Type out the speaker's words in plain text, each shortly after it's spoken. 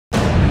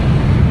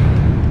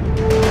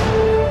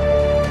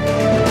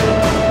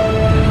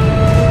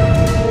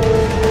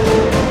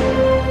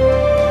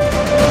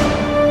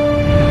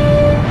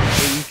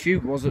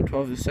YouTube, was at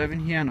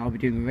 1207 here, and I'll be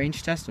doing a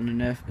range test on a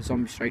Nerf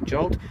Zombie Strike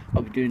Jolt.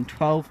 I'll be doing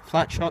 12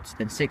 flat shots,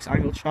 then 6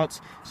 angled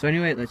shots. So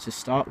anyway, let's just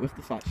start with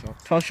the flat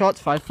shots. 12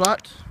 shots, 5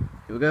 flat.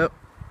 Here we go.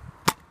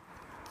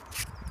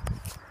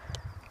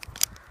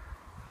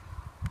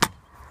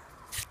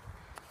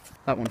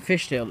 That one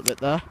fishtailed a bit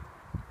there.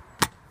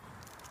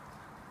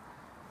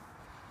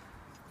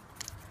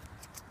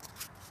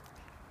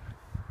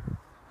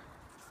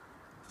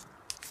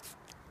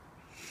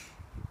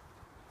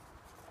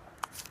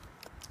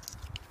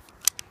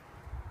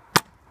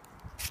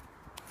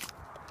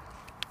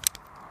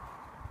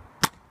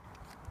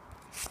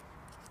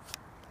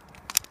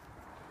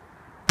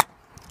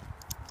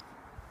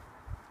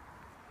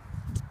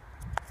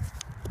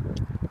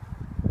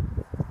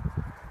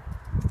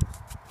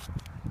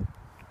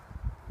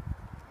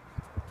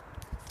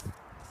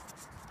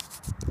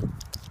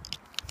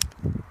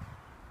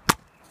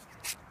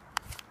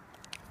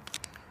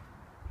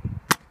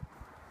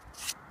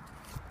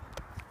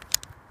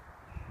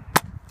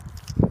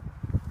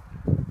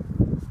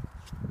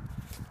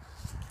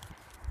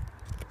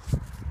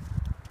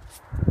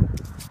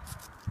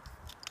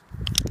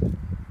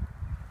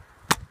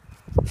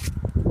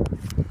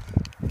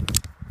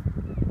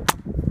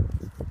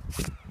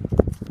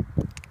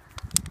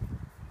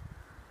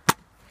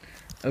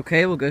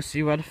 Okay, we'll go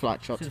see where the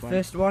flat shots went. The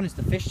first one is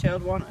the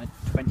fish-tailed one at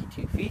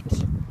 22 feet.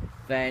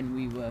 Then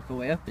we work our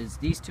way up as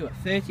these two at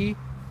 30.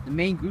 The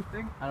main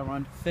grouping at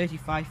around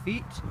 35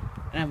 feet.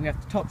 And then we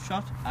have the top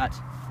shot at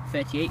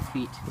 38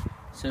 feet.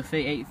 So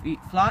 38 feet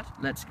flat,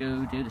 let's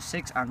go do the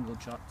 6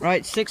 angled shots.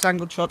 Right, 6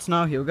 angled shots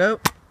now, here we go.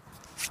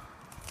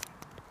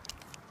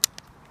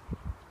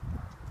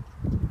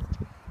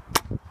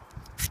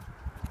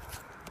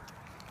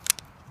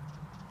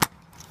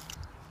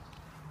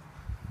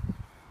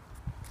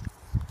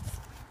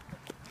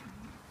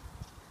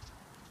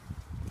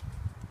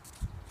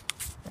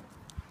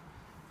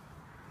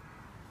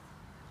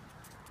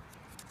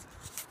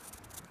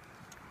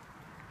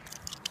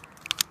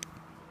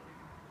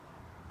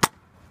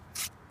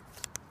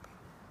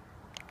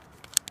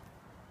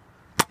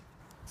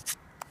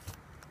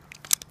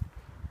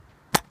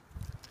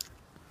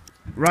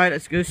 Right,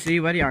 let's go see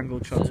where the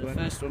angled shots went.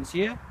 The first one's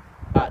here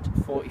at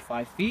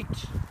 45 feet,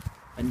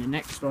 and the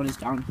next one is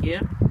down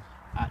here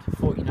at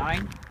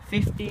 49,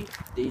 50,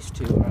 these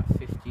two are at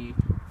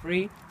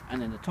 53,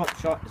 and then the top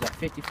shot is at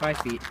 55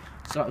 feet.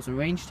 So that was a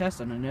range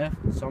test on a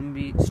Nerf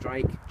Zombie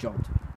Strike Jolt.